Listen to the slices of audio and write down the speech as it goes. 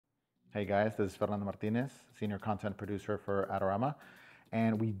Hey guys, this is Fernando Martinez, Senior Content Producer for Adorama,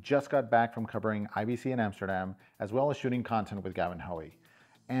 and we just got back from covering IBC in Amsterdam, as well as shooting content with Gavin Hoey.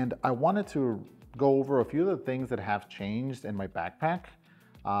 And I wanted to go over a few of the things that have changed in my backpack,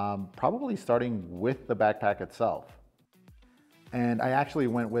 probably starting with the backpack itself. And I actually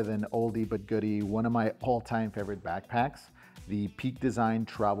went with an oldie but goodie, one of my all-time favorite backpacks, the Peak Design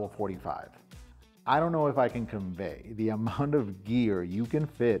Travel 45. I don't know if I can convey the amount of gear you can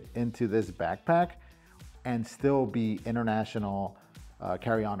fit into this backpack and still be international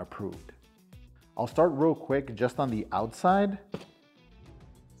carry-on approved. I'll start real quick just on the outside.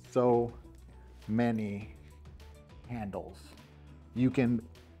 So many handles. You can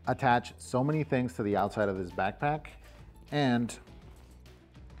attach so many things to the outside of this backpack, and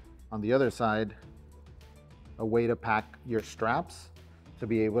on the other side, a way to pack your straps to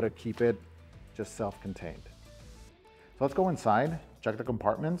be able to keep it just self-contained. So let's go inside, check the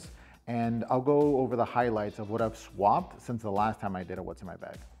compartments, and I'll go over the highlights of what I've swapped since the last time I did a What's in My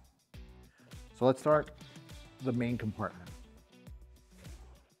Bag. So let's start the main compartment.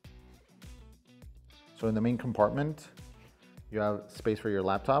 So in the main compartment, you have space for your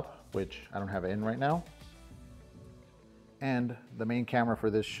laptop, which I don't have in right now, and the main camera for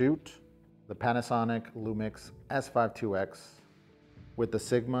this shoot, the Panasonic Lumix S5 IIX with the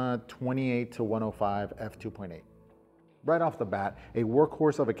Sigma 28-105 f2.8. Right off the bat, a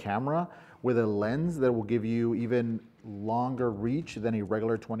workhorse of a camera with a lens that will give you even longer reach than a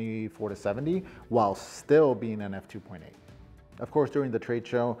regular 24-70 while still being an f2.8. Of course, during the trade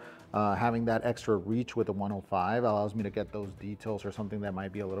show, having that extra reach with the 105 allows me to get those details or something that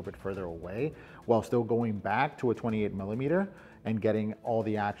might be a little bit further away while still going back to a 28mm and getting all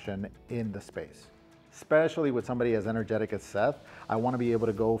the action in the space. Especially with somebody as energetic as Seth, I want to be able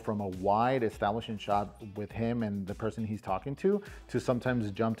to go from a wide establishing shot with him and the person he's talking to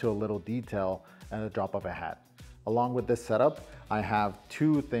sometimes jump to a little detail at a drop of a hat. Along with this setup, I have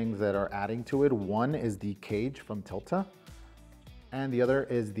two things that are adding to it. One is the cage from Tilta, and the other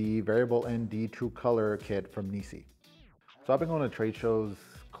is the variable ND True Color kit from Nisi. So I've been going to trade shows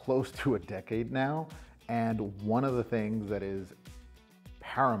close to a decade now, and one of the things that is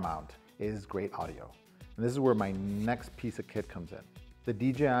paramount is great audio. And this is where my next piece of kit comes in, the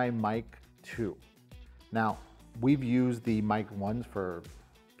DJI Mic 2. Now, we've used the Mic 1s for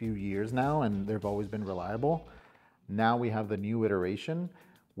a few years now, and they've always been reliable. Now we have the new iteration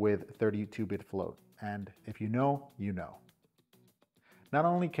with 32-bit float. And if you know, you know. Not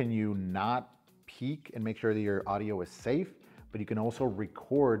only can you not peak and make sure that your audio is safe, but you can also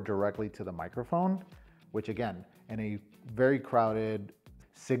record directly to the microphone, which again, in a very crowded,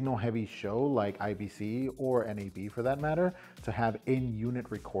 signal-heavy show like IBC or NAB for that matter, to have in-unit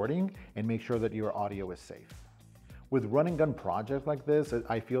recording and make sure that your audio is safe. With run-and-gun projects like this,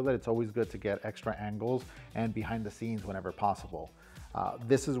 I feel that it's always good to get extra angles and behind the scenes whenever possible.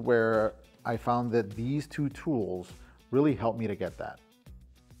 This is where I found that these two tools really helped me to get that.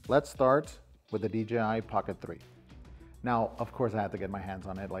 Let's start with the DJI Pocket 3. Now, of course, I had to get my hands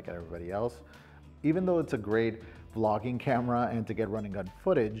on it like everybody else. Even though it's a great vlogging camera and to get run and gun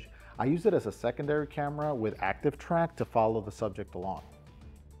footage, I use it as a secondary camera with active track to follow the subject along.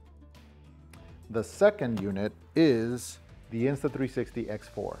 The second unit is the Insta360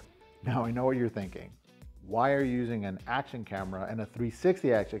 X4. Now I know what you're thinking. Why are you using an action camera and a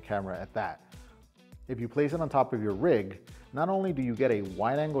 360 action camera at that? If you place it on top of your rig, not only do you get a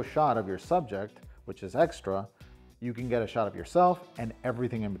wide angle shot of your subject, which is extra, you can get a shot of yourself and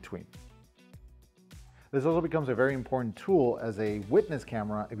everything in between. This also becomes a very important tool as a witness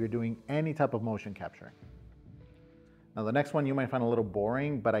camera if you're doing any type of motion capturing. Now the next one you might find a little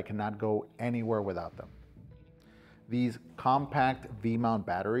boring, but I cannot go anywhere without them. These compact V-mount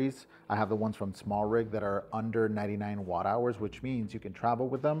batteries, I have the ones from SmallRig that are under 99 watt hours, which means you can travel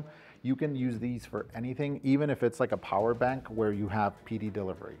with them. You can use these for anything, even if it's like a power bank where you have PD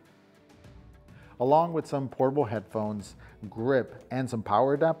delivery. Along with some portable headphones, grip, and some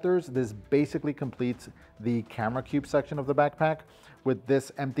power adapters, this basically completes the camera cube section of the backpack with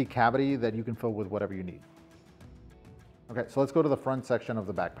this empty cavity that you can fill with whatever you need. Okay, so let's go to the front section of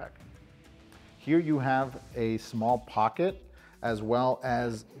the backpack. Here you have a small pocket as well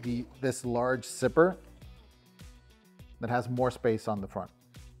as this large zipper that has more space on the front.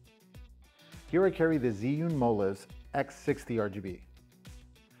 Here I carry the Zhiyun Molis X60 RGB,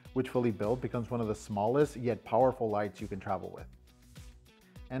 which fully built becomes one of the smallest yet powerful lights you can travel with.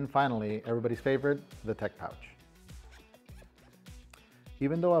 And finally, everybody's favorite, the tech pouch.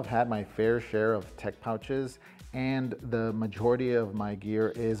 Even though I've had my fair share of tech pouches and the majority of my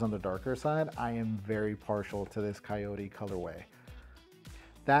gear is on the darker side, I am very partial to this Coyote colorway.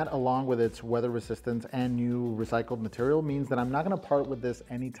 That, along with its weather resistance and new recycled material, means that I'm not gonna part with this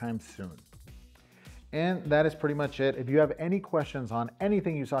anytime soon. And that is pretty much it. If you have any questions on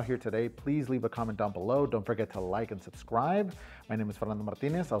anything you saw here today, please leave a comment down below. Don't forget to like and subscribe. My name is Fernando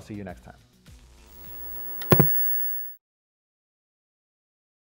Martinez. I'll see you next time.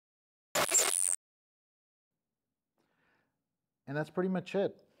 And that's pretty much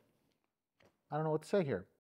it. I don't know what to say here.